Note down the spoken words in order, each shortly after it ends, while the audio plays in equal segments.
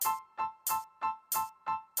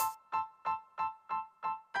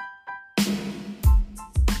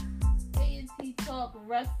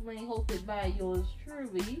Wrestling, hosted by yours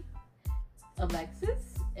truly, Alexis,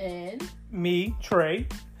 and me, Trey.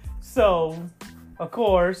 So, of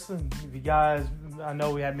course, if you guys, I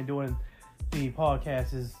know we haven't been doing the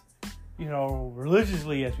podcasts as,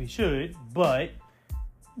 religiously as we should, but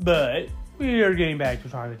we are getting back to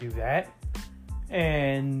trying to do that.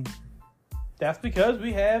 And that's because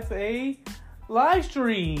we have a live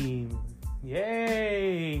stream.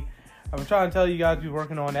 Yay! I'm trying to tell you guys we're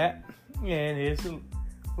working on that, and it's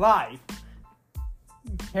live.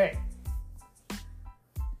 Hey,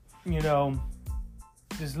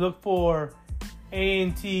 just look for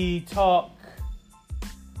A&T Talk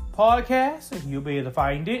podcast, and you'll be able to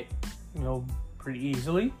find it, pretty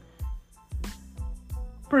easily.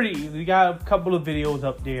 We got a couple of videos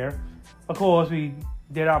up there. Of course, we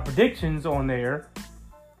did our predictions on there.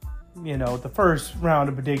 The first round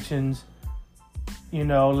of predictions.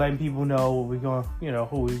 Letting people know what we're going,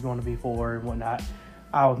 who we're going to be for and whatnot.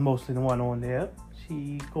 I was mostly the one on there.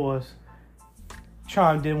 She, of course,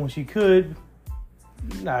 chimed in when she could.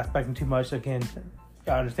 Not expecting too much. Again,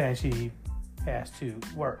 I understand she has to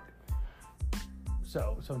work.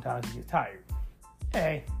 So sometimes she gets tired.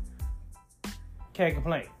 Hey, can't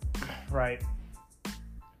complain, right?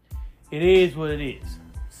 It is what it is.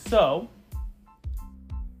 So,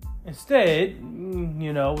 instead,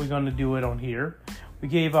 we're going to do it on here. We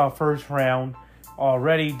gave our first round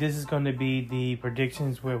already. This is going to be the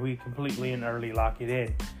predictions where we completely and early lock it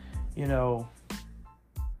in. No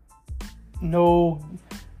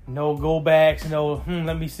go backs.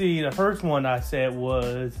 Let me see. The first one I said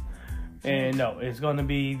was, and no, it's going to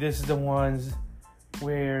be, this is the ones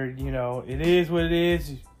where, it is what it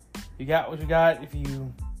is. You got what you got. If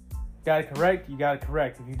you got it correct, you got it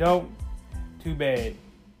correct. If you don't, too bad.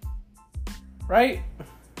 Right?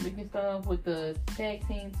 We can start off with the tag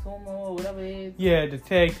team sumo or whatever it is. Yeah, the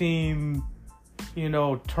tag team,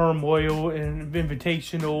 turmoil and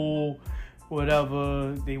invitational,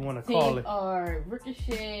 whatever they want to call it. Are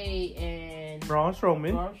Ricochet and Braun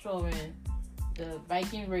Strowman, the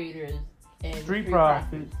Viking Raiders, and Street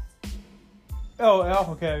Profits. Oh,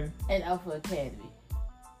 Alpha Academy. And Alpha Academy.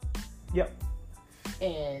 Yep.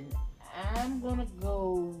 And I'm gonna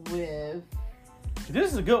go with.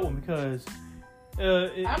 This is a good one because.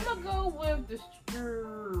 I'm gonna go with the.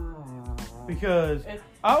 Because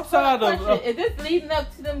outside of. Is this leading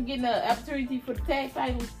up to them getting an opportunity for the tag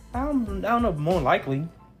titles? I don't know. More likely.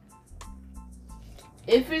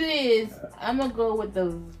 If it is, I'm gonna go with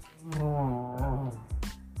the.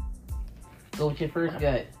 Go with your first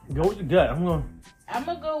gut. Go with your gut. I'm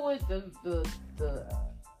gonna go with the.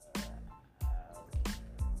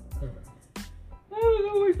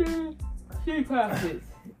 Street Profits.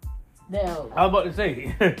 Now, I was about to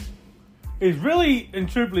say, it's really and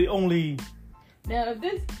truthfully only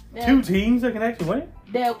two teams that can actually win.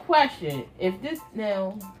 Now, question: if this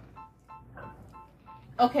now,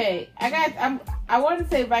 okay, I want to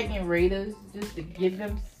say Viking Raiders just to give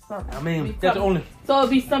them something. I mean, that's only so it'll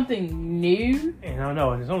be something new. And I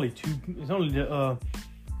know, and there's only two. There's only the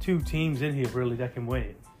two teams in here really that can win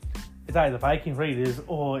it. It's either Viking Raiders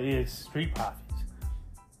or it's Street Profits.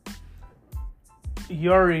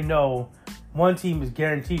 You already know one team is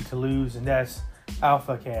guaranteed to lose, and that's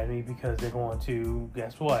Alpha Academy, because they're going to,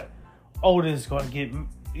 guess what? Otis is going to get,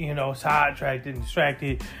 sidetracked and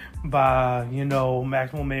distracted by,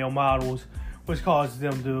 maximum male models, which causes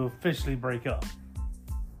them to officially break up.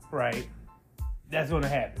 Right? That's going to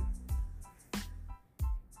happen. Yeah.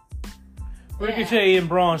 Ricochet and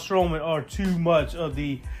Braun Strowman are too much of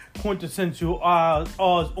the quintessential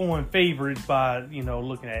odds-on favorites by,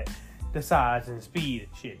 looking at the size and speed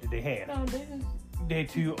and shit that they have. No, they're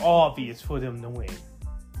too obvious for them to win.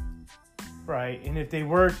 Right? And if they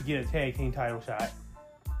were to get a tag team title shot,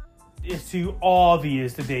 it's too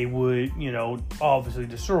obvious that they would, obviously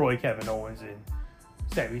destroy Kevin Owens and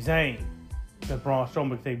Sami Zayn. Because Braun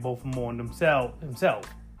Strowman could take both of them on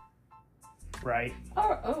himself. Right?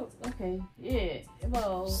 Oh, okay. Yeah.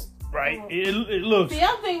 Well. Right? It looks. See,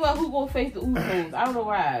 I'm thinking about who gonna face the Usos. I don't know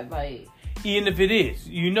why. Like. Even if it is,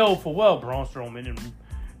 for Braun Strowman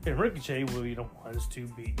and Ricochet will be the ones to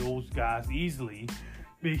beat those guys easily,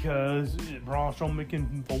 because Braun Strowman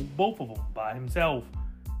can fold both of them by himself.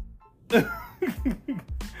 He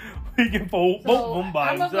can fold both of them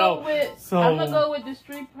by himself. I'm gonna go with the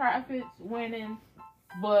Street Profits winning,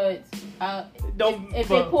 but if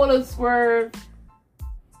they pull a swerve,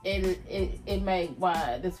 it might.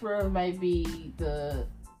 Why the swerve might be the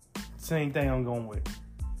same thing I'm going with.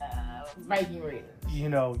 Viking Raiders.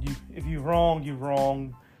 If you're wrong, you're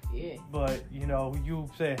wrong. Yeah. But you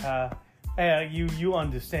say you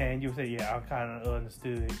understand. You say, yeah, I kind of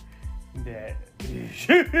understood. that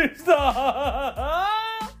shooting star.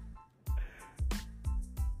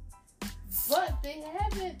 But they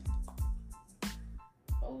haven't.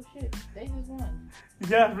 Oh shit! They just won.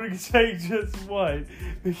 Yeah, Ricochet just won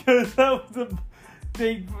because that was the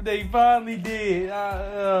they finally did.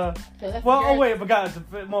 I forgot it's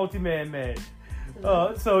a multi-man match.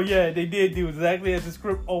 So yeah, they did do exactly as the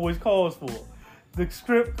script always calls for. The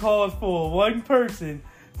script calls for one person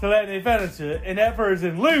to let their finisher, and that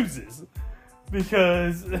person loses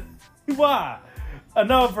because why?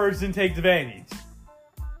 Another person takes advantage.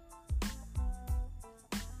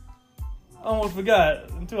 Almost forgot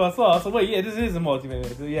until I saw. So wait, yeah, this is a multi-man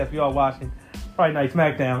match. So yes, we are watching Friday Night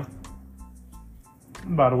SmackDown.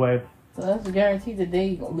 By the way, so that's a guarantee that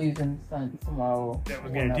they losing tomorrow. That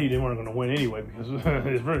was guaranteed they weren't going to win anyway because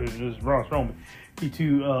it's Braun Strowman. He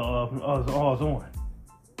too odds on.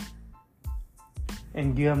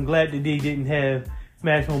 And I'm glad that they didn't have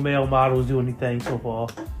national male models do anything so far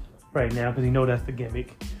right now because you know that's the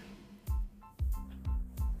gimmick.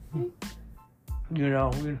 You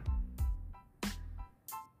know.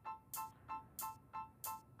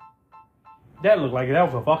 That looked like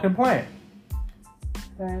that was a fucking plant.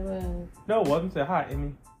 Very well. No, it wasn't. Say hi. I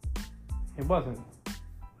mean, it wasn't.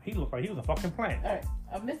 He looked like he was a fucking plant. Alright,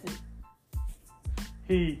 I missed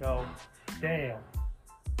it. Damn.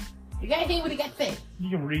 You gotta hear what he got to say.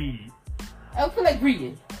 You can read. I don't feel like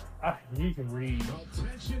reading. You can read.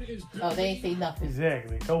 Oh, they ain't say nothing.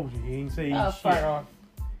 Exactly. Told you. He ain't say shit. Fire off.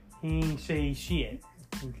 He ain't say shit.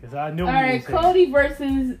 Because I know. Alright, Cody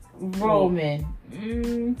versus Roman.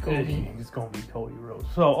 Cody. It's gonna be Cody Rhodes.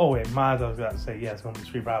 So, and mine I was gonna say, yeah, it's gonna be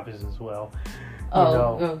Street Profits as well.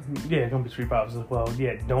 Yeah, it's gonna be Street Profits as well.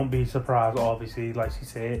 Yeah, don't be surprised, obviously, like she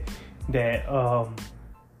said, that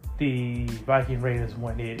the Viking Raiders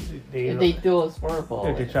won it. They do a swerve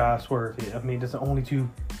ball. They try to swerve it. I mean, there's the only two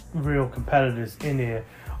real competitors in there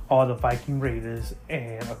are the Viking Raiders,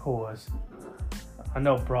 and of course, I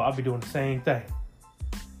know, bro, I'll be doing the same thing.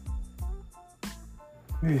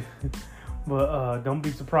 But don't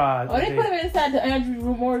be surprised. Oh, they put him inside the Andrew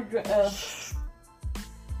Rumor.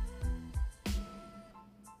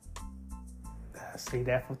 Say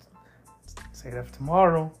that for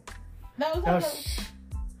tomorrow. No,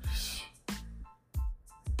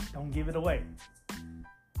 don't give it away.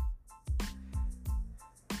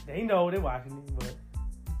 They know they're watching it, but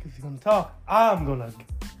if you're gonna talk, I'm gonna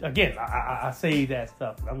again. I say that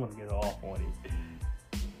stuff, and I'm gonna get off on it.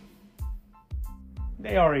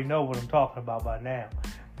 They already know what I'm talking about by now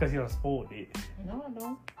because you done spoiled it. No, I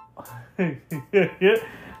don't.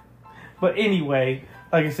 But anyway,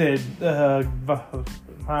 like I said,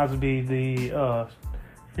 mine would be the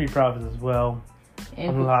Street Profits as well.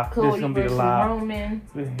 And this is gonna be the live. Roman.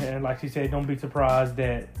 And like she said, don't be surprised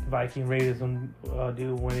that Viking Raiders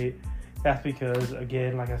do win it. That's because,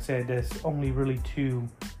 again, like I said, there's only really two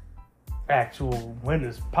actual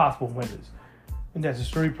possible winners, and that's the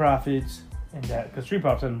Street Profits. And that because Street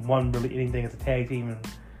Profits hasn't won really anything as a tag team in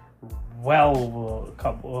well over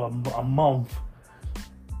a month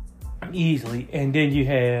easily. And then you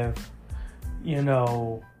have,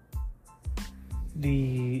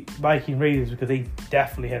 the Viking Raiders because they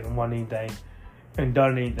definitely haven't won anything and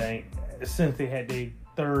done anything since they had their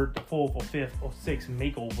third, fourth, or fifth, or sixth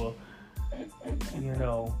makeover. I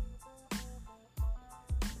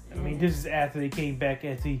mean, this is after they came back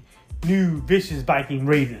as the new vicious Viking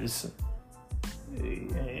Raiders.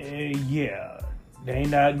 Yeah, they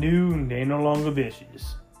ain't not new and they no longer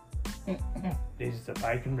vicious. This is the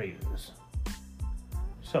Viking Raiders.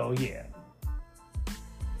 So yeah.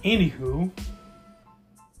 Anywho,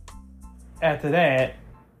 after that,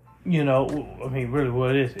 really,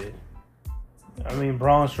 what is it? I mean,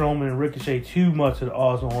 Braun Strowman and Ricochet too much of the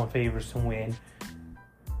odds-on favorites to win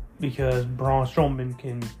because Braun Strowman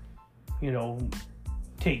can,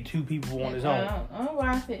 take two people on his own. I don't know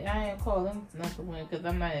why I ain't call them not to win because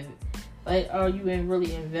I'm not. Are you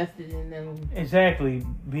really invested in them? Exactly,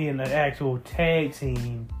 being an actual tag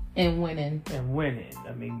team and winning. I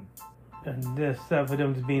mean, and this stuff for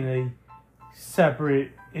them to being a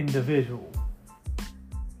separate individual.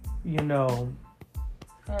 You can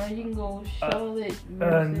go Charlotte.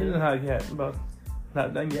 Not yet,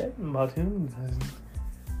 not done yet. About to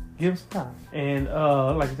give us time. And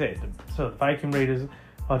like I said, so the Viking Raiders.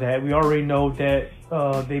 That we already know that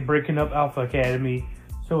they breaking up Alpha Academy,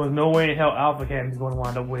 so there's no way in hell Alpha Academy is going to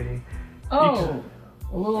wind up winning. Oh,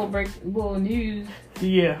 a little news.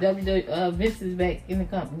 Yeah, Vince is back in the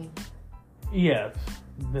company. Yes,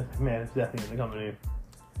 Vince McMahon is definitely in the company.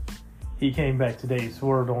 He came back today,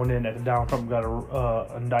 swerved on in that Donald Trump got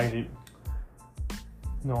indicted.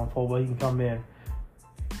 But he can come in.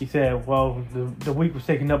 He said, well, the week was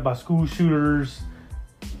taken up by school shooters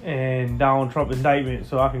and Donald Trump indictment,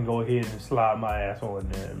 so I can go ahead and slide my ass on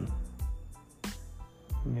them.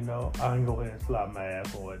 You know, I can go ahead and slide my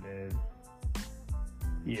ass on them.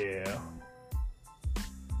 Yeah.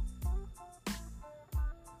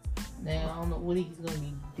 Now, I don't know what he's going to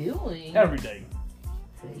be doing. Everything.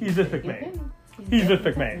 He's Vince McMahon. He's Vince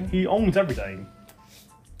McMahon. He owns everything.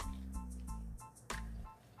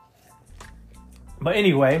 But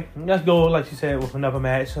anyway, let's go, like you said, with another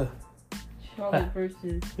match. Charlotte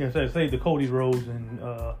versus... Yeah, so save the Cody Rhodes and,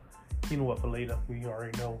 you know what, for later. We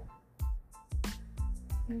already know.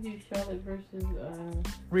 We do Charlotte versus...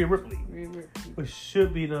 Rhea Ripley. Which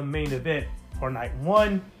should be the main event for night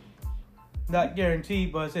one. Not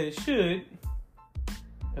guaranteed, but I said it should.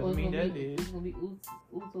 Doesn't mean that it is. It's going to be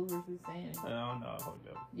Uso versus Sandy. Oh, no, fuck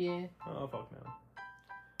them. Yeah. Oh, fuck them.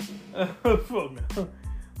 Fuck them.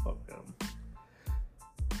 Fuck them.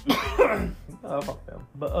 Oh, fuck them.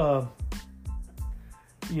 But,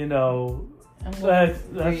 you know, that's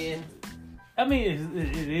I mean,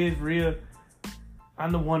 it is Rhea.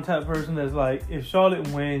 I'm the one type of person that's like, if Charlotte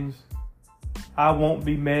wins, I won't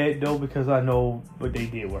be mad though, because I know what they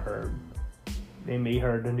did with her. They made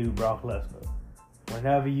her the new Brock Lesnar.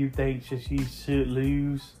 Whenever you think she should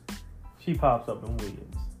lose, she pops up and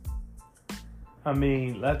wins. I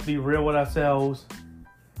mean, let's be real with ourselves.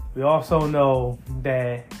 We also know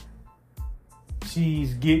that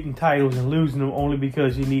she's getting titles and losing them only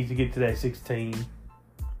because she needs to get to that 16.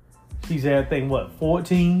 She's at, I think, what,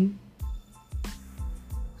 14?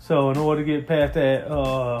 So in order to get past that,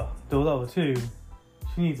 those other two,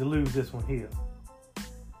 she needs to lose this one here.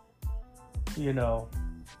 You know,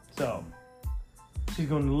 so she's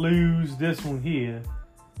going to lose this one here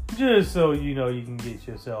just so, you know, you can get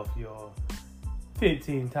yourself your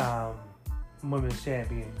 15-time women's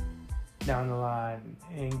champion down the line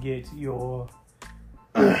and get your,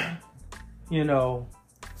 you know,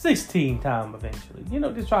 16-time eventually. You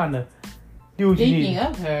know, just trying to do what you need. Speaking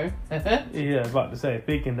of her. Yeah, I was about to say,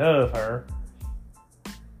 speaking of her,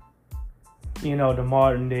 you know, the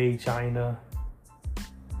modern day China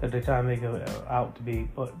that they're trying to make her out to be.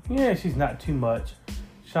 But yeah, she's not too much.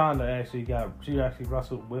 Shonda she actually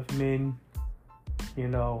wrestled with men, you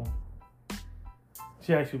know.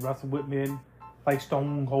 She actually wrestled with men like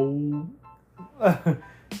Stone Cold. Like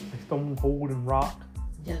Stone Cold and Rock.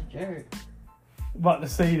 Jeff Jarrett. About to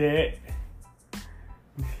say that.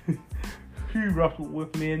 She wrestled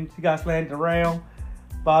with men. She got slanted around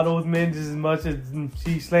by those men just as much as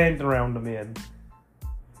she slanted around the men.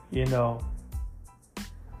 You know.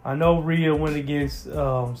 I know Rhea went against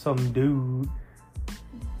some dude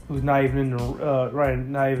who's not even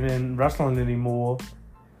in wrestling anymore.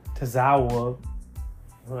 Tozawa.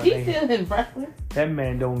 He's still in wrestling. That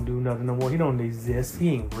man don't do nothing no more. He don't exist.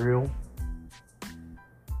 He ain't real.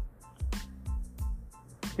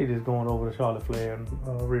 He just going over the Charlotte Flair and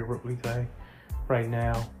Rhea Ripley thing right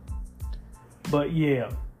now. But yeah,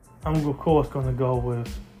 I'm of course gonna go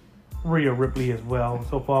with Rhea Ripley as well.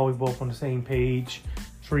 So far we both on the same page.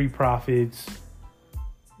 Street Profits,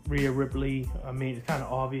 Rhea Ripley. I mean, it's kind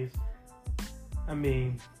of obvious. I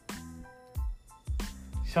mean,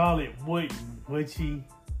 Charlotte wouldn't, would she?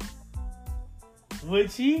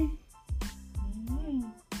 Would she? Mm-hmm.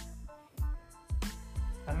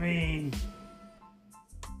 I mean,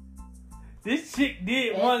 this chick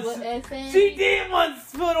did That's once. She did once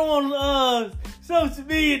put on social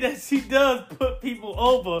media that she does put people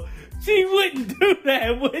over. She wouldn't do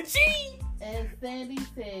that, would she? As Sandy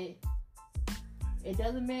said, it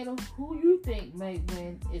doesn't matter who you think might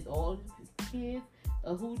win. It's all the kids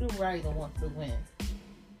or who the writer wants to win.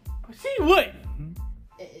 She wouldn't.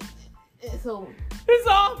 So it's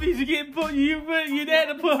obvious you there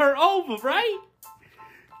to put her over, right?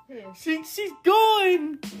 Yeah. She's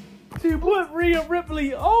going to put Rhea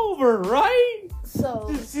Ripley over, right?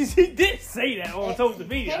 So she did say that on social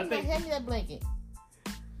media. Hand me that blanket.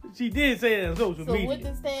 She did say that on social media. So what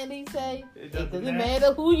did Stanley say? It doesn't matter.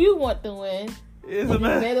 matter who you want to win. It doesn't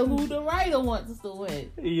matter who the writer wants to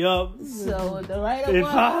win. Yup. So the writer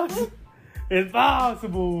wants. It's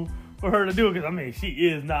possible for her to do it because I mean she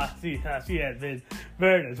is not. She has been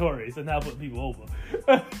very notorious and now put people over.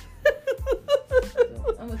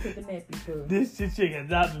 So, I'm gonna take a nap because this chick has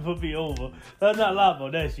not been put me over. Let's not lie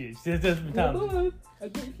about that shit. It's just been time.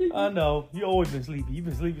 I know you always been sleepy. You've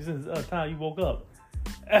been sleepy since the time you woke up.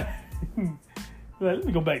 Let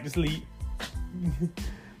me go back to sleep.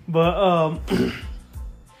 But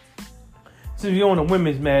since we're on a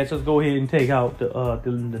women's match, let's go ahead and take out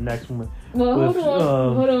the next one. Well,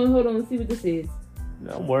 hold on. See what this is.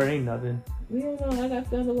 Don't worry, ain't nothing. We don't know. I got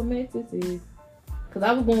to know what match this is. Cause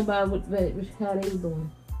I was going by how they was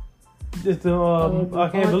doing. Just I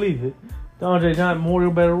can't believe it. The Andre Giant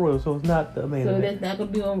Memorial Battle Royal, so it's not the main event. So that's not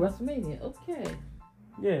gonna be on WrestleMania. Okay.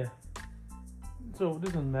 Yeah. So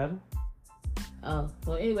this doesn't matter. Oh,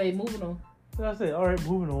 so anyway, moving on. So I said, all right,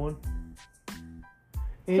 moving on.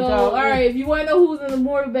 All right, if you want to know who's in the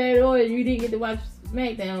Memorial Battle Royal and you didn't get to watch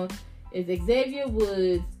SmackDown, it's Xavier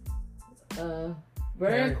Woods,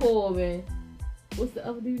 Baron Corbin. What's the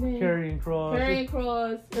other dude's name? Karrion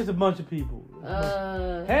Kross. It's a bunch of people.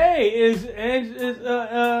 Hey, is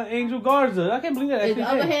Angel Garza. I can't believe that. It's the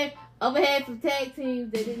other half of tag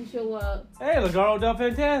teams that didn't show up. Hey, Legado del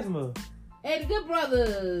Fantasma. Hey, the Good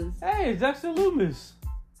Brothers. Hey, Dexter Loomis.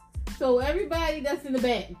 So everybody that's in the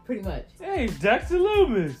back, pretty much. Hey, Dexter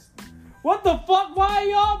Loomis. What the fuck? Why are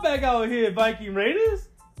y'all back out here, Viking Raiders?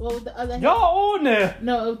 What was the other half? Y'all on there.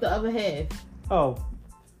 No, it was the other half. Oh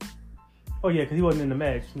yeah, because he wasn't in the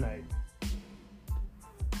match tonight.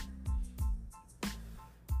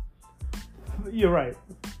 You're right.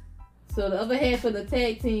 So the other half of the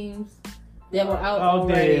tag teams that were out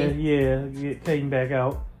already. There, yeah, came back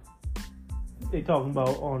out. They talking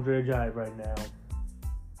about Andre Giant right now.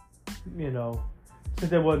 You know, since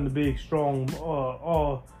there wasn't a big, strong,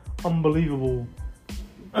 unbelievable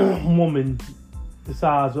woman the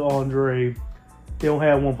size of Andre, they don't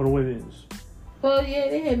have one for the women's. Well, yeah,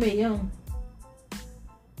 they had Mae Young.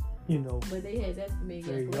 You know, but they had that Mae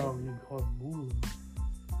Young. You can call her Moolah.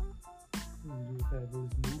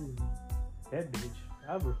 That bitch.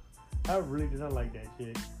 I really did not like that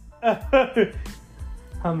chick.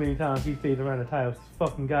 How many times he stayed around the title?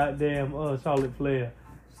 Fucking goddamn Charlotte Flair.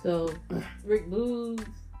 So, Rick Boogs.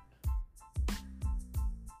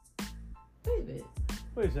 Wait a minute.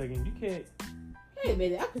 Wait a second. You can't. Wait a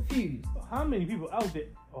minute. I'm confused. How many people out there?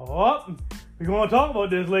 Oh, we're going to talk about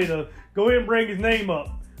this later. Go ahead and bring his name up.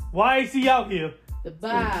 Why is he out here? The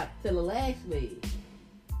Bob to the Lashley.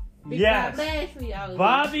 Yes. Bob Lashley out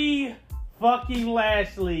Bobby here. Fucking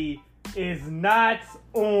Lashley is not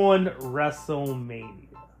on WrestleMania.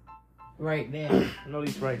 Right now. At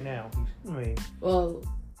least right now. I mean, well,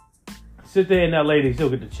 sit there in LA, they still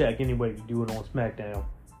get the check anyway to do it on SmackDown.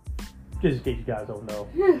 Just in case you guys don't know.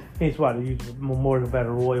 Hence why they use the Memorial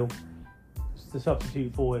Battle Royal to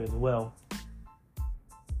substitute for it as well.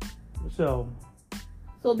 So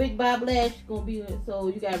Big Bob Lash gonna be. So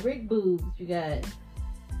you got Rick Boogs. You got.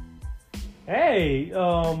 Hey,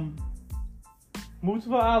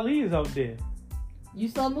 Mustafa Ali is out there. You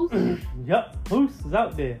saw Moose? Yup, Moose is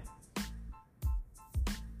out there.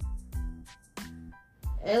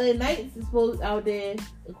 LA Knights is supposed out there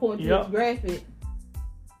according to his graphic.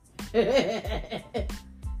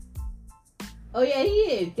 Oh yeah, he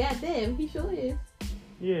is. Goddamn, he sure is.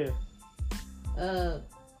 Yeah.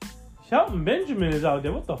 Shelton Benjamin is out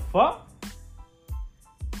there. What the fuck?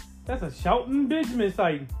 That's a Shelton Benjamin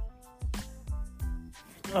sighting.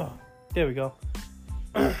 Oh, there we go.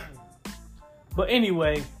 But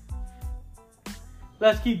anyway,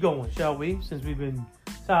 let's keep going, shall we? Since we've been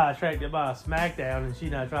sidetracked by SmackDown and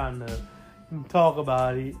she's not trying to talk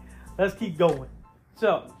about it. Let's keep going.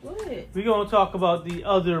 So, we're going to talk about the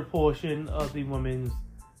other portion of the women's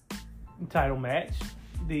title match.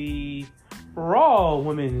 The Raw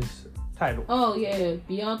women's title. Oh, yeah.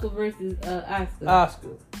 Bianca versus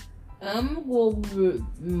Asuka. I'm going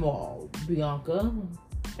with Bianca.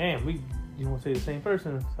 Damn, you want to say the same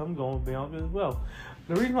person, so I'm going with Bianca as well.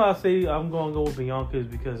 The reason why I say I'm going to go with Bianca is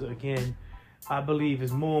because, again, I believe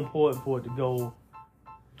it's more important for it to go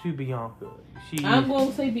to Bianca. I'm going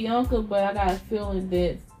to say Bianca, but I got a feeling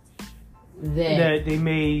that they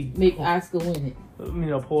may make Asuka win it. You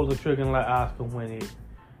know, pull the trigger and let Asuka win it.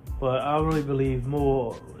 But I really believe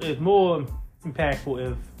it's more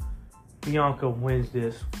impactful if Bianca wins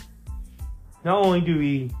this. Not only do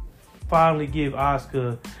we finally give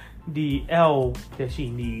Asuka the L that she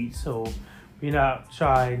needs, so we're not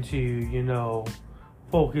trying to,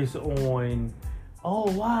 focus on,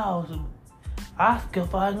 oh wow, Asuka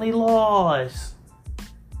finally lost.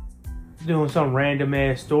 Doing some random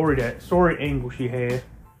ass story angle she had.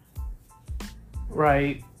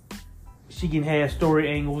 Right? She can have story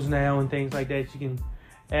angles now and things like that. She can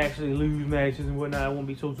actually lose matches and whatnot. It won't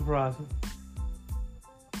be so surprising.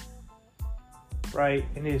 Right?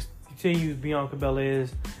 And this continues Bianca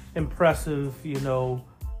Belair's impressive,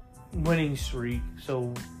 winning streak.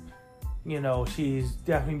 So, she's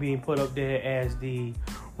definitely being put up there as the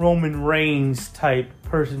Roman Reigns type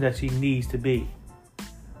person that she needs to be.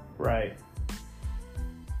 Right.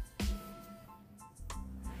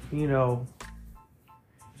 She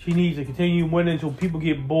needs to continue winning until people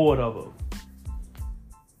get bored of her.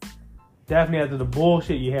 definitely after the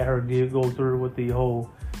bullshit you had her go through with the whole,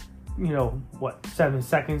 7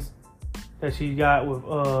 seconds that she got with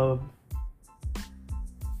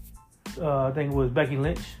I think it was Becky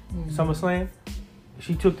Lynch, SummerSlam.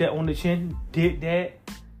 She took that on the chin, did that.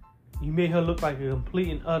 You made her look like a complete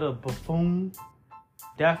and utter buffoon.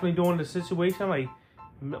 Definitely during the situation. I'm like,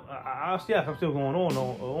 I'm still going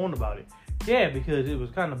on about it. Yeah, because it was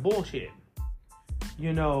kind of bullshit.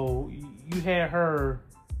 You had her,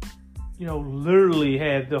 literally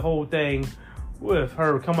had the whole thing with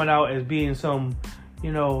her coming out as being some,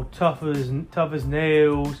 tough as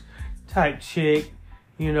nails type chick,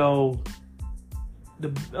 this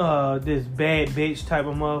bad bitch type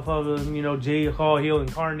of motherfucker, Jade Hill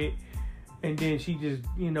incarnate. And then she just,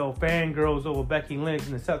 fangirls over Becky Lynch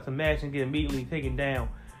and accepts a match and get immediately taken down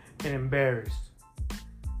and embarrassed.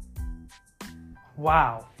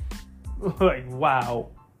 Wow. Like, wow.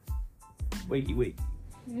 Wait.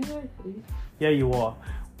 Yeah, you are.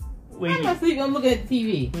 Wait. I'm not sleeping. I'm looking at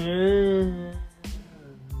the TV.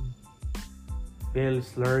 Barely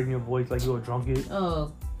slurring your voice like you're a drunkard.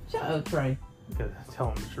 Oh, shut up, Trey. Because I tell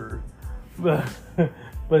him the truth. But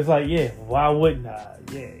it's like, yeah, why wouldn't I?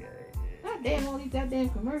 Yeah. Goddamn, all these goddamn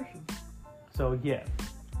commercials. So, yeah.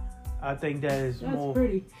 I think that's more...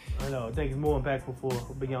 pretty. I know. I think it's more impactful for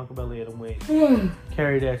Bianca Belair to win.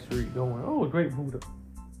 Carry that streak going. Oh, a great Buddha.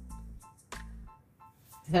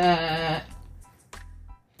 The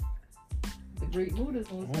Great Buddha's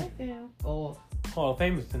on SmackDown. Oh. Hall of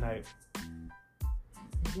Famous tonight.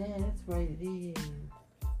 Yeah, that's right, it is.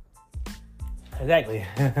 Exactly.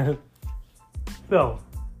 So.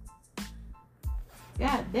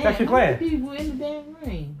 God damn. That's your how many class. people in the damn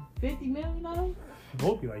ring? 50 million? It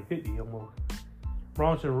won't be like 50 almost.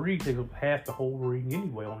 Bronson Reed takes up half the whole ring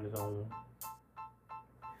anyway on his own.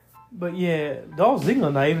 But yeah, Dolph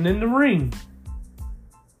Ziggler not even in the ring.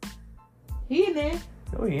 He in there.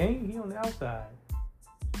 No, he ain't. He on the outside.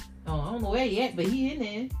 Oh, I don't know where yet, but he in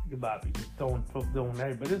there. Goodbye, be just throwing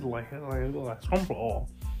that, but it's like some for all.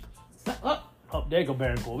 Up there go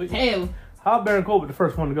Baron Corbin. Hell. How Baron Corbin the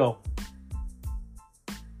first one to go?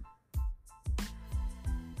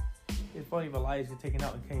 It's funny if Elias get taken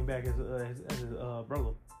out and came back as his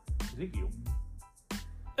brother Ezekiel.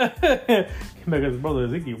 Came back as his brother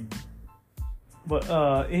Ezekiel. But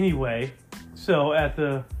anyway, so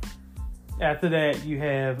after that you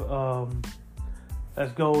have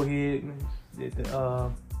let's go ahead.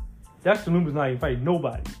 Dexter Lumis not even fighting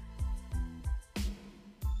nobody.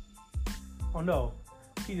 Oh no,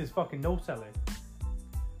 he just fucking no selling.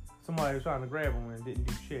 Somebody was trying to grab him and didn't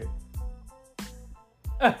do shit.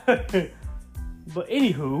 But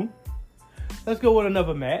anywho, let's go with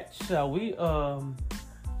another match, shall we?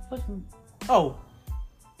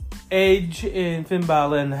 Edge and Finn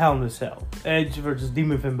Balor in the Hell in a Cell. Edge versus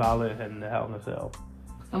Demon Finn Balor in the Hell in a Cell.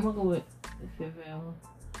 I'm gonna go with Finn Balor.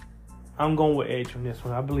 I'm going with Edge on this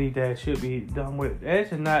one. I believe that should be done with. Edge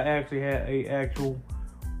has not actually had a actual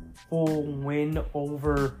full win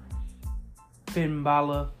over Finn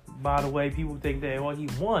Balor. By the way, people think that he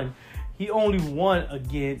won. He only won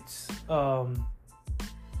against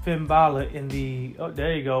Finn Balor in the... Oh,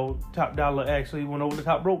 there you go. Top Dollar actually went over the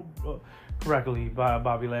top rope correctly by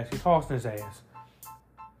Bobby Lashley, tossing his ass.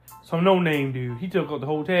 Some no-name dude. He took out the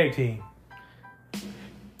whole tag team.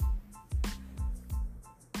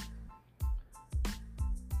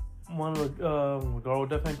 One of the Girl with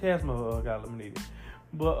the Phantasma got eliminated.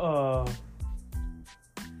 But,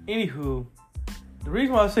 anywho, the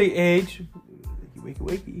reason why I say Edge...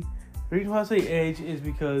 Wakey. The reason why I say Edge is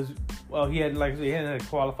because, well, he hadn't had a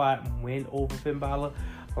qualified win over Finn Balor.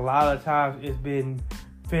 A lot of times it's been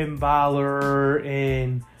Finn Balor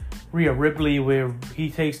and Rhea Ripley where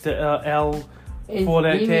he takes the L for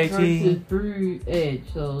that tag team. Through Edge,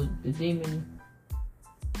 so the Demon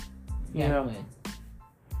got win.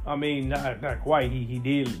 I mean, not quite. He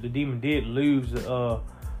did. The Demon did lose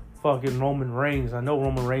fucking Roman Reigns. I know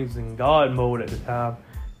Roman Reigns was in God mode at the time.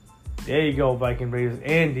 There you go, Viking Raiders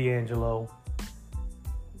and D'Angelo.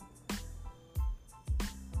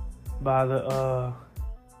 By the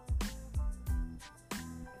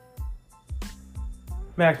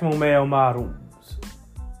Maximum Male Models.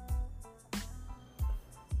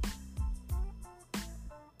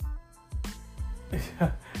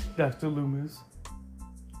 Dexter Lumis.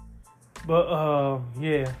 But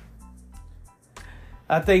yeah.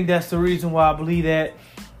 I think that's the reason why I believe that.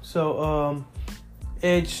 So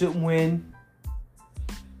Edge should win.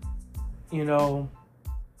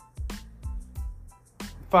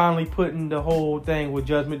 Finally putting the whole thing with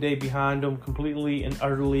Judgment Day behind him completely and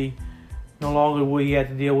utterly. No longer will he have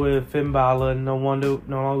to deal with Finn Balor. No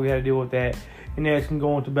longer we have to deal with that. And Nash can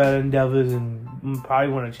go into better endeavors and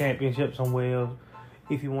probably win a championship somewhere else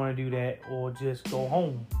if you want to do that, or just go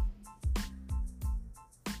home.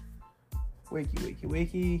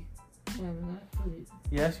 Wakey.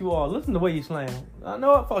 Yes, you are. Listen to the way you slam. I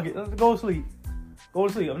know what. Fuck it. Let's go to sleep. Go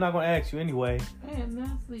to sleep. I'm not going to ask you anyway. I am not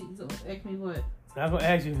asleep. So ask me what? I'm not going to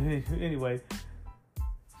ask you anyway.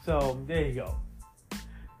 So, there you go.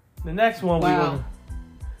 The next one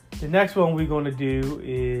we're going to do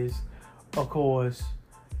is, of course,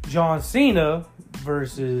 John Cena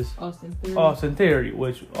versus Austin Theory,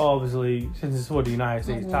 which obviously, since it's for the United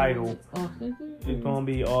States title, it's going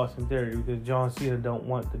to be Austin Theory because John Cena don't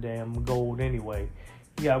want the damn gold anyway.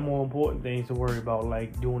 He got more important things to worry about,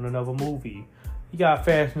 like doing another movie. He got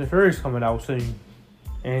Fast and the Furious coming out soon,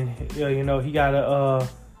 and he gotta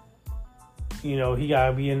he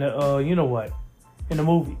gotta be in the in the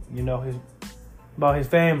movie, about his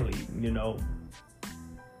family,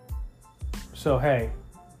 So hey.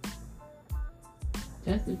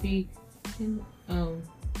 Just to be in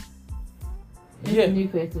the new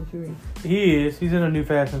Fast and Furious. He is. He's in a new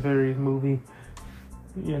Fast and Furious movie.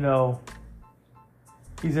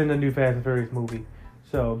 He's in the new Fast and Furious movie.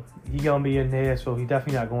 So he gonna be in there, so he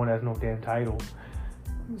definitely not going as no damn title.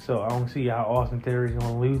 So I don't see how Austin Theory's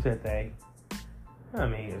gonna lose that thing. I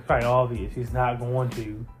mean, it's quite obvious he's not going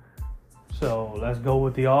to. So let's go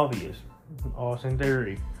with the obvious. Austin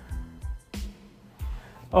Theory.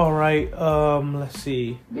 Alright, let's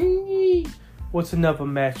see. What's another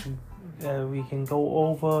match we can go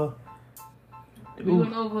over? We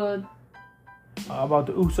went over. How about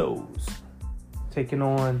the Usos taking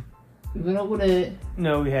on? We went over that.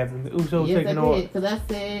 No, we haven't. The Usos taking on. Because I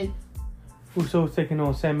said. Usos taking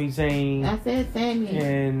on Sami Zayn. I said Sami.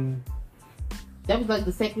 And. That was like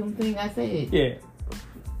the second thing I said. Yeah.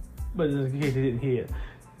 But in case you didn't hear,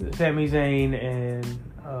 Sami Zayn and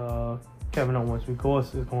Kevin Owens. Of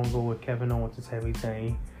course, it's going to go with Kevin Owens and Sami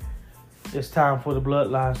Zayn. It's time for the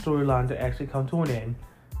Bloodline storyline to actually come to an end.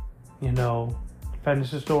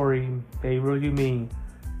 Finish the story. They really mean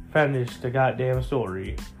finish the goddamn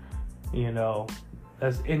story.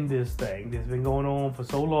 Let's end this thing. It's been going on for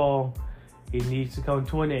so long. It needs to come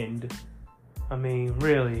to an end. I mean,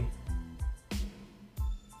 really.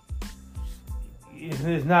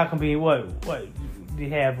 It's not going to be what they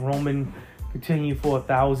have Roman continue for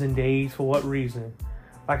 1,000 days. For what reason?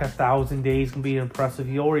 Like 1,000 days can be impressive.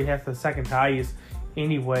 He already has the second highest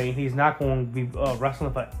anyway. He's not going to be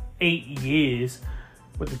wrestling for 8 years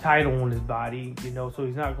with the title on his body, so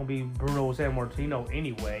he's not going to be Bruno Sammartino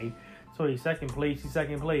anyway. So he's second place.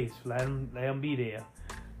 Let him be there.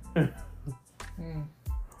 I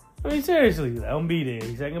mean, seriously, let him be there.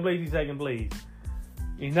 He's second place.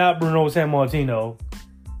 He's not Bruno Sammartino.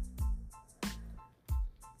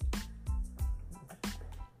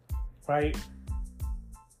 Right?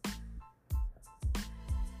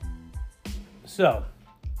 So,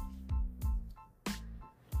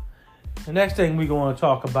 the next thing we're going to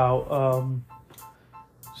talk about,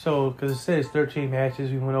 because it says 13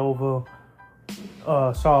 matches, we went over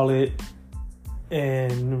Charlotte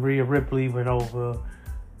and Rhea Ripley went over,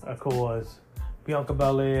 of course, Bianca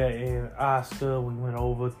Belair and Asuka. We went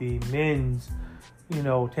over the men's,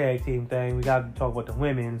 tag team thing. We got to talk about the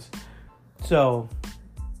women's. So,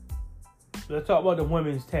 let's talk about the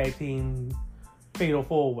women's tag team Fatal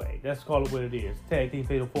 4-Way. Let's call it what it is. Tag team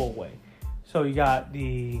Fatal 4-Way. So you got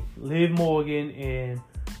the Liv Morgan and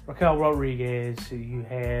Raquel Rodriguez. So you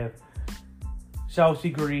have Chelsea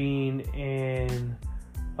Green and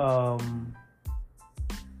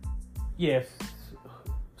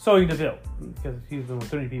Sonya Deville, because she's with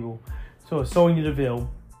 30 people. So it's Sonya Deville,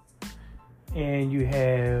 and you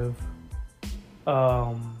have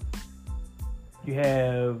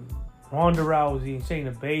Ronda Rousey and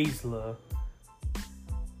Shayna Baszler.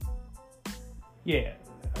 Yeah,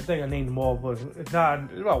 I think I named them all, but it's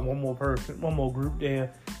about one more person, one more group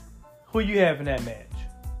there. Who you have in that match?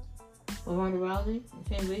 Ronda Rousey and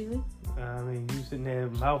Shayna Baszler. I mean, you sitting there,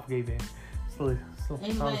 mouth gaping. You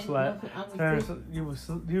was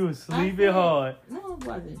sleeping hard. No, it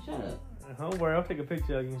wasn't. Shut up. Don't worry, I'll take a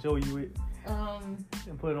picture of you and show you it.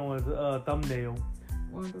 And put it on as a thumbnail.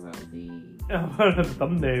 Ronda Rousey. Put it as a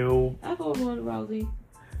thumbnail. I thought Ronda Rousey.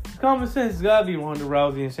 Common sense has gotta be Ronda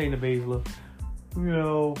Rousey and Shayna Baszler.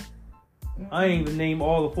 I ain't even name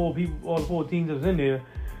all the four teams that was in there,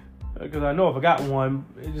 because I know if I got one,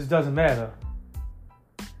 it just doesn't matter.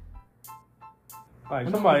 Like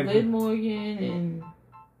somebody.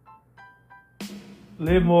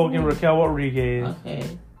 Liv Morgan, Raquel Rodriguez.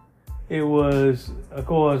 Okay. It was, of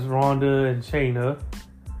course, Ronda and Shayna.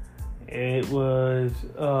 It was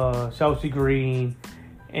Chelsea Green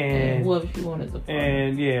and whoever she wanted to partner.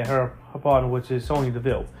 And yeah, her partner, which is Sonya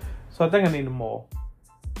Deville. So I think I named them all.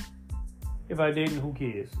 If I didn't, who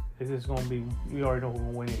cares? It's just gonna be, we already know who's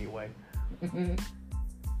gonna win anyway.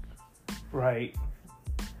 Right.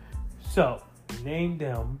 So, name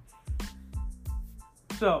them.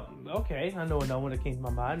 So, okay, I know another one that came to my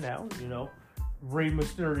mind now, you know. Rey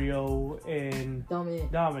Mysterio and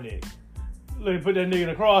Dominic. Let me put that nigga in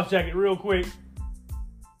a cross jacket real quick.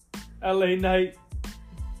 LA Knight.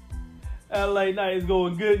 LA Knight is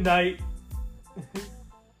going good night.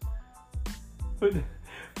 But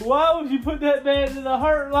why would you put that man in the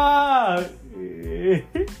hurt line?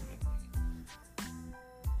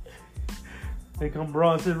 They come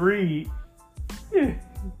Bronson Reed.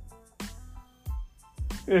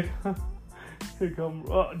 Here come,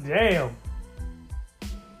 oh, damn.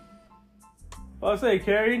 I say,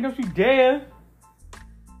 Carrie, don't you dare.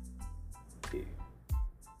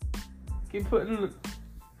 Keep putting,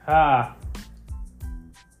 down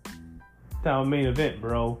main event,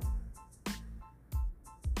 bro.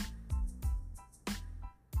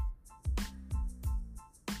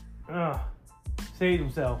 Saved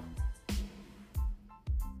himself.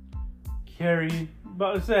 Carrie,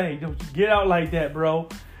 about to say, don't you get out like that, bro.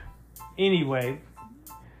 Anyway,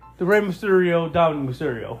 the Rey Mysterio, Dominic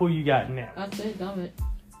Mysterio. Who you got now? I said Dominic.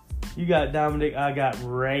 You got Dominic. I got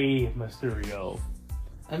Rey Mysterio.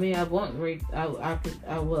 I mean, I want Rey. I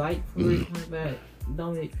would like for Rey to come back.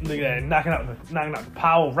 Dominic. Look at that, knocking out the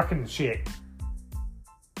power, wrecking the shit.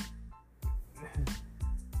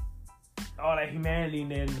 All that humanity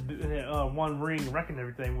and then one ring, wrecking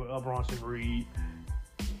everything with Bronson Reed.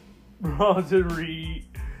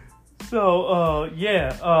 So,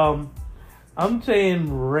 I'm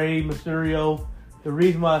saying Rey Mysterio. The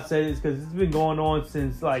reason why I said it is because it's been going on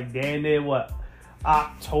since like damn near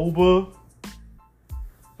October.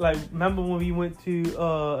 Like, remember when we went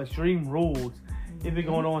to Extreme Rules? It's been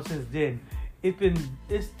going on since then.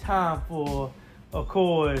 It's time for, of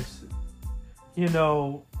course, you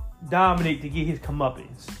know, Dominic to get his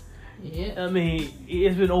comeuppance. Yeah. I mean,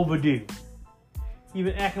 it's been overdue. He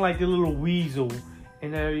been acting like the little weasel,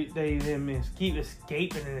 and they keep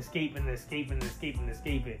escaping.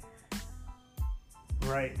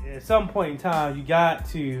 Right. At some point in time, you got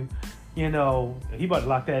to, you know, he about to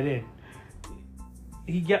lock that in.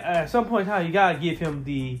 At some point in time, you gotta give him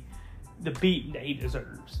the beating that he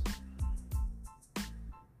deserves.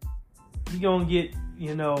 He gonna get,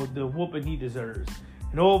 you know, the whooping he deserves.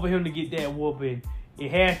 In order for him to get that whooping,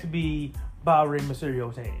 it has to be by Rey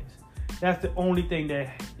Mysterio's hands. That's the only thing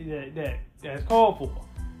that's called for.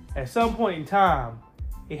 At some point in time,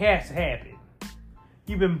 it has to happen.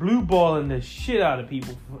 You've been blue balling the shit out of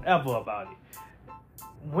people forever about it.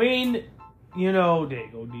 When, you know, there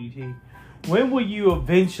you go, DT. When will you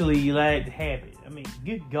eventually let it happen? I mean,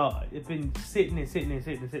 good God, it's been sitting. And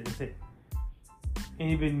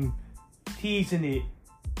you've been teasing it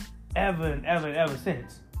ever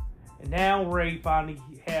since. And now Rey finally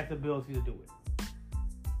has the ability to do it.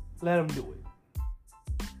 Let him do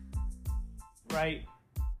it. Right?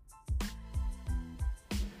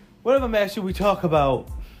 What other match should we talk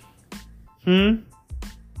about? But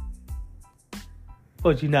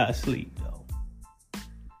you're not asleep, though.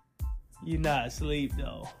 You're not asleep,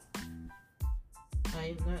 though. I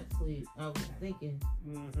am not asleep. I was thinking.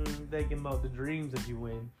 Thinking about the dreams that you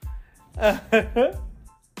win. I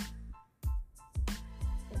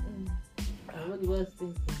really was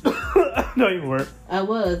thinking. No, you weren't. I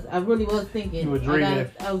really was thinking. You were dreaming.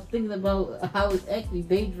 I was thinking about how I was actually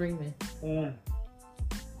daydreaming.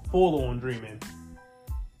 Full on dreaming.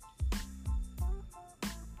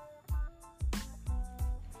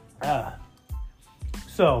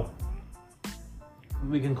 So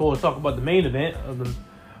we can, of course, talk about the main event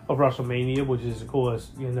of Wrestlemania, which is, of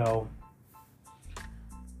course, you know,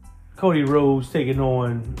 Cody Rhodes taking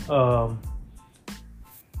on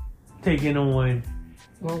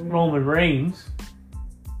Roman Reigns.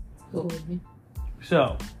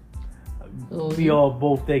 So we all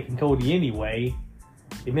both thinking Cody anyway.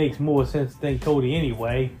 It makes more sense to think Cody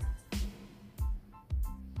anyway.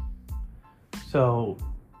 So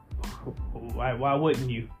why wouldn't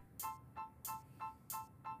you?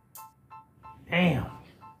 Damn.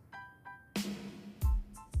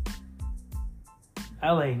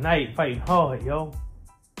 LA Knight fighting hard, yo.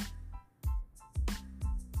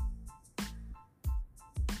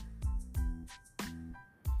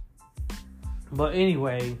 But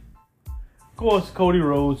anyway, of course, Cody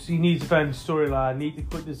Rhodes, he needs to find the storyline, need to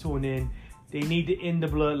put this one in. They need to end the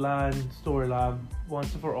Bloodline storyline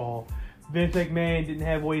once and for all. Vince McMahon didn't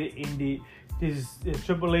have a way to end it.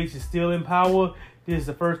 Triple H is still in power. This is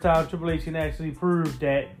the first time Triple H can actually prove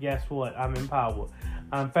that, guess what, I'm in power.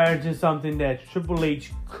 I'm fantasizing something that Triple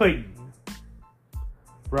H couldn't.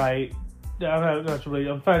 Right? I'm not Triple H.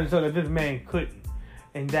 I'm fantasizing something that this man couldn't.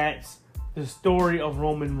 And that's the story of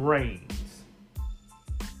Roman Reigns.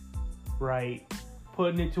 Right?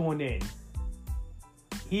 Putting it to an end.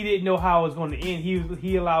 He didn't know how it was going to end.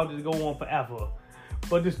 He allowed it to go on forever.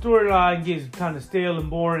 But the storyline gets kind of stale and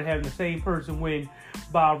boring, having the same person win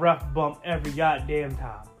by a ref bump every goddamn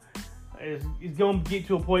time. It's going to get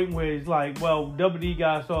to a point where it's like, well, WWE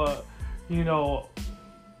guys start,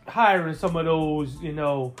 hiring some of those,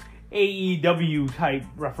 AEW type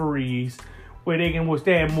referees where they can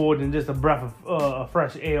withstand more than just a breath of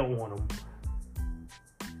fresh air on them.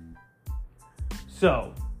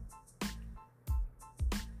 So,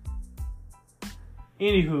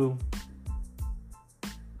 anywho,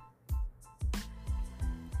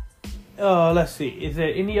 let's see. Is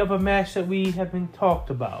there any other match that we haven't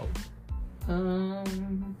talked about?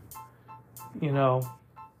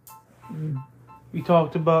 We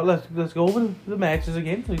talked about. Let's go over the matches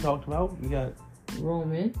again. We talked about. We got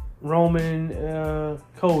Roman,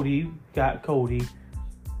 Cody. Got Cody.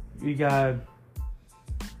 We got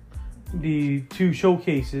the two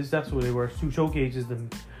showcases. That's what they were. Two showcases.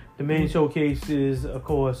 The men's showcase is, of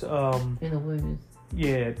course, and the women's.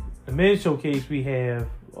 Yeah, the men's showcase we have.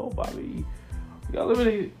 Oh, Bobby, we got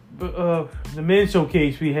the men's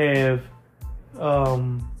showcase we have.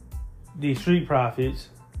 The Street Profits.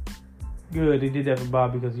 Good, they did that for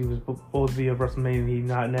Bobby because he was supposed to be at WrestleMania. He's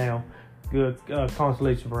not now. Good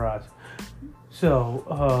consolation prize.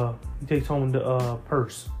 So he takes home the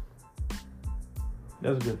purse.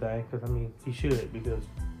 That's a good thing because he should, because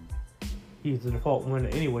he's the default winner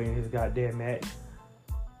anyway in his goddamn match.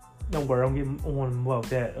 Don't worry, I'm getting on about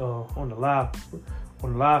that on the live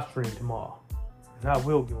stream tomorrow. And I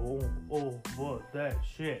will go over that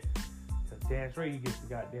shit. Cause damn straight he gets the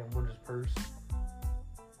goddamn winner's purse.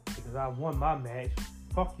 Because I won my match.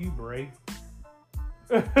 Fuck you, Bray.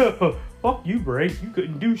 Fuck you, Bray. You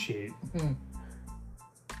couldn't do shit. Mm-hmm.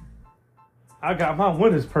 I got my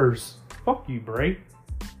winner's purse. Fuck you, Bray.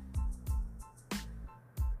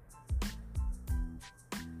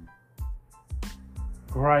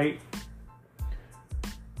 Right.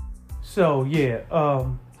 So yeah,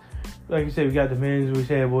 like I said, we got the men's. We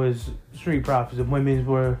said was Street Profits. The women's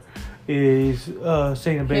is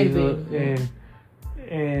Shayna Baszler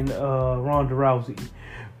and Ronda Rousey.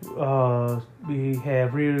 We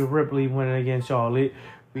have Rhea Ripley winning against Charlotte.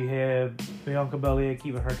 We have Bianca Belair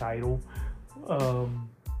keeping her title.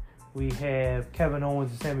 We have Kevin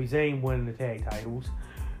Owens and Sami Zayn winning the tag titles.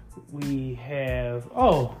 We have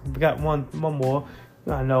we got one more.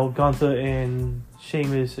 I know Gunther and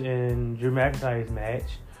Sheamus and Drew McIntyre's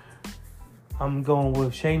match. I'm going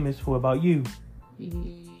with Sheamus. What about you?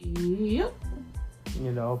 Yep.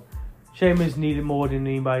 Sheamus needed more than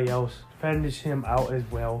anybody else. Finish him out as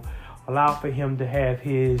well. Allow for him to have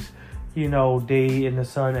his, day in the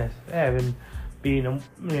sun as being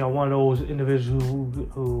one of those individuals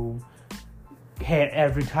who had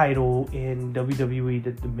every title in WWE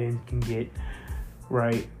that the men can get,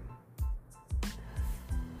 right?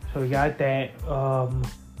 So we got that.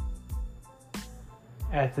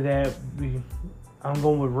 After that, I'm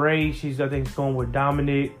going with Ray. I think going with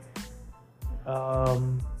Dominic.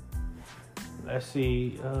 Let's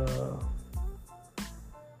see. I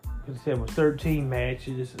said it was 13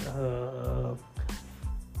 matches.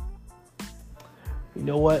 You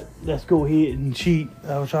know what? Let's go ahead and cheat.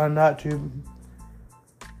 I was trying not to.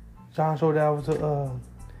 Trying to show that I was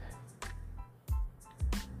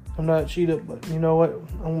I'm not a cheater, but you know what?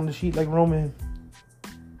 I want to cheat like Roman.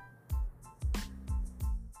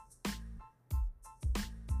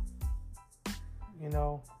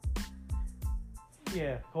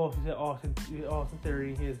 Yeah, of course we said Austin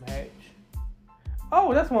Theory in his match.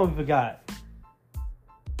 Oh, that's one we forgot.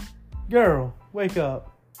 Girl, wake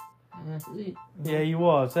up. Yeah, you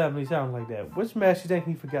was. Definitely sounds like that. Which match you think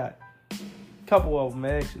we forgot? Couple of them,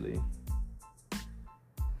 actually.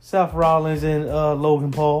 Seth Rollins and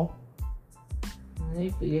Logan Paul.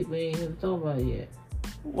 I forget we ain't even talked about it yet.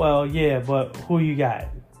 Well, yeah, but who you got?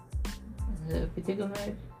 A particular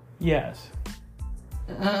match? Yes.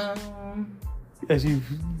 As you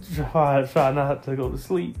try not to go to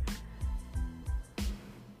sleep.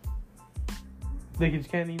 Think you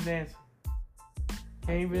can't even answer.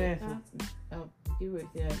 Can't even answer.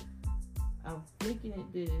 I'm thinking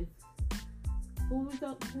it is. Who was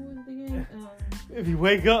it again? If you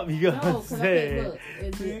wake up, you No, gonna 'cause I say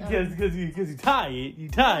can't look. because you tired. You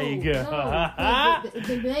tired, girl. No, 'cause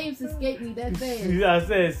the names escape me that fast. I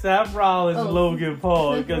said Seth Rollins and Logan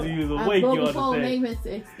Paul because he was awake. Logan Paul's you name has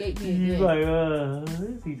escaped me You again. like, what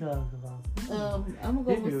is he talking about? I'm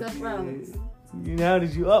gonna go with Seth Rollins. Now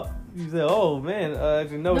that you up, you said, "Oh man, I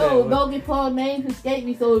didn't know that." No, Logan Paul's name escaped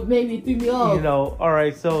me, so maybe it threw me off. You know, all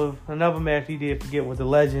right. So another match he did forget was the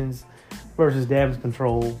Legends versus Damage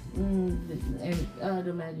Control.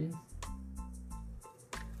 The Legends.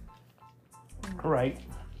 Right.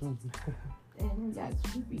 Damn, you got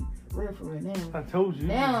sleepy for real now. I told you.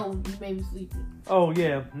 Now you made me sleepy. Oh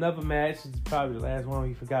yeah, another match. It's probably the last one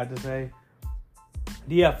we forgot to say.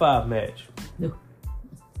 The F5 match. No.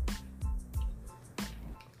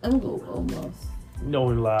 I'm gonna go almost. No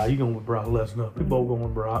one lie. You going with Brock Lesnar. We both going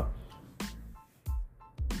with Brock.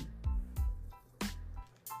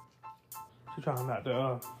 She's trying not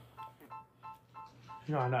to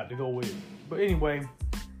go with it. But anyway,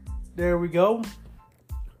 there we go.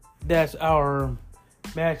 That's our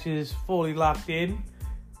matches fully locked in.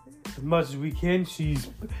 As much as we can. She's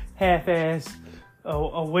half-assed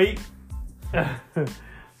awake.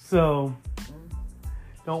 So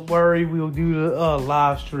don't worry, we'll do the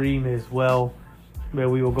live stream as well, where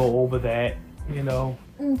we will go over that,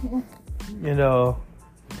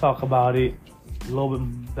 talk about it a little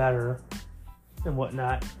bit better and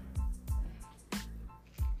whatnot.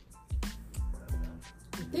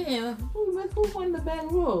 Damn, who won the Battle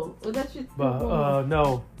Royal? Well, that shit. But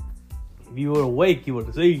no, if you were awake, you would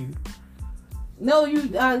have seen. No,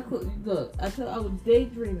 look. I thought I was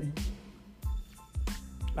daydreaming.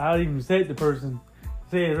 I didn't even say the person.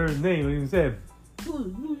 Said her name. I didn't even say.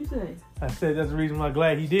 Who you say? I said that's the reason why I'm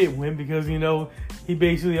glad he did win, because he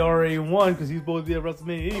basically already won because he's supposed to be at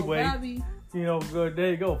WrestleMania anyway. Bobby. Good.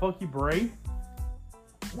 There you go. Fuck you, Bray.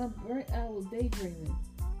 My brain, I was daydreaming.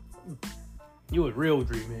 You was real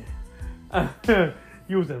dreaming.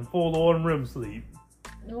 You was in full on REM sleep.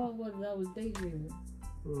 No, I wasn't. I was daydreaming.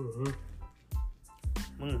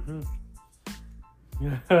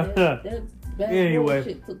 That anyway,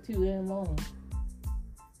 shit took too damn long.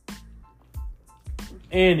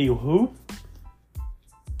 Anywho,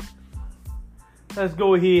 let's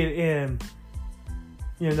go ahead and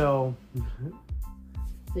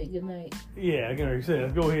say goodnight. Yeah, I can already say.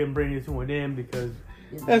 Let's go ahead and bring this to an end because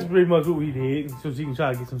that's pretty much what we did. So she can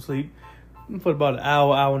try to get some sleep for about an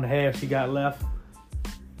hour and a half she got left.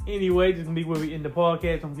 Anyway, this is gonna be where we end the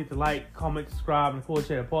podcast. Don't forget to like, comment, subscribe, and of course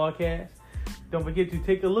share the podcast. Don't forget to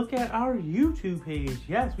take a look at our YouTube page.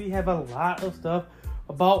 Yes, we have a lot of stuff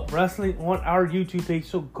about wrestling on our YouTube page,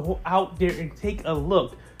 so go out there and take a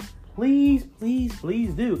look. Please, please,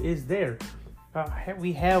 please do. It's there.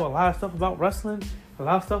 We have a lot of stuff about wrestling, a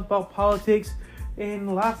lot of stuff about politics, and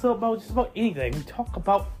a lot of stuff about just about anything. We talk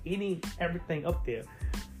about everything up there,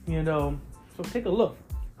 so take a look.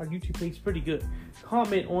 Our YouTube page is pretty good.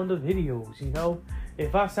 Comment on the videos,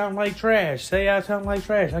 If I sound like trash, say I sound like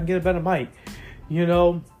trash. I can get a better mic,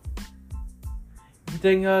 You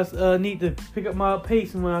think I need to pick up my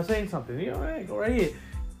pace when I say something? Hey, go right ahead.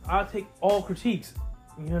 I'll take all critiques.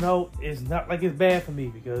 It's not like it's bad for me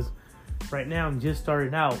because right now I'm just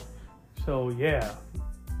starting out. So yeah,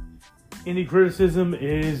 any criticism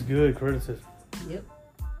is good criticism. Yep.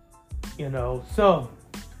 So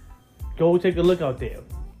go take a look out there.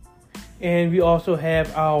 And we also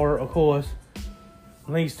have of course,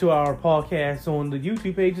 links to our podcasts on the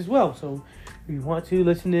YouTube page as well. So if you want to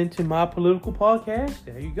listen into my political podcast,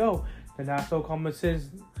 there you go. The Not So Common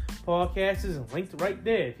Sense podcast is linked right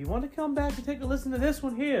there. If you want to come back and take a listen to this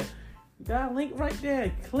one here, you got a link right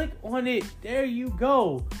there. Click on it. There you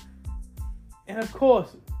go. And of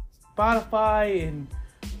course, Spotify and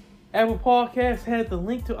Apple Podcasts have the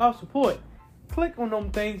link to our support. Click on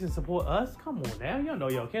them things and support us. Come on now. Y'all know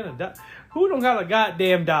y'all can't. Who don't got a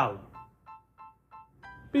goddamn dollar?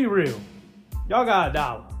 Be real. Y'all got a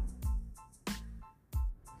dollar.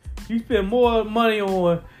 You spend more money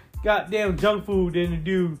on goddamn junk food than to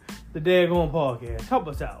do the daggone podcast. Help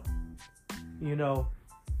us out.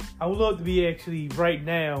 I would love to be actually right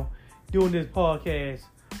now doing this podcast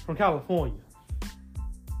from California.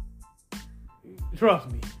 Trust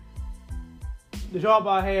me. The job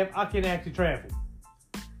I have, I can actually travel.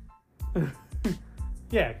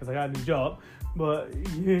 Yeah, because I got a new job. But,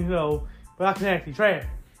 but I can actually travel.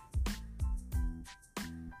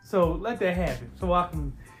 So let that happen. So I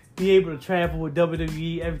can be able to travel with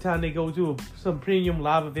WWE every time they go to some premium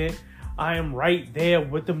live event. I am right there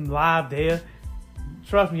with them live there.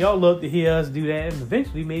 Trust me, y'all love to hear us do that. And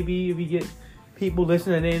eventually, maybe if we get people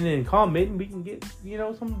listening in and commenting, we can get,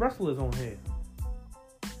 some wrestlers on here.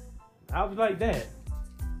 I was like that.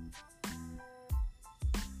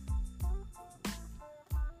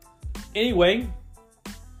 Anyway,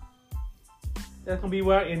 that's gonna be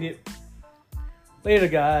where I end it. Later,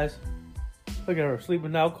 guys. Look at her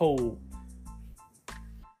sleeping out cold.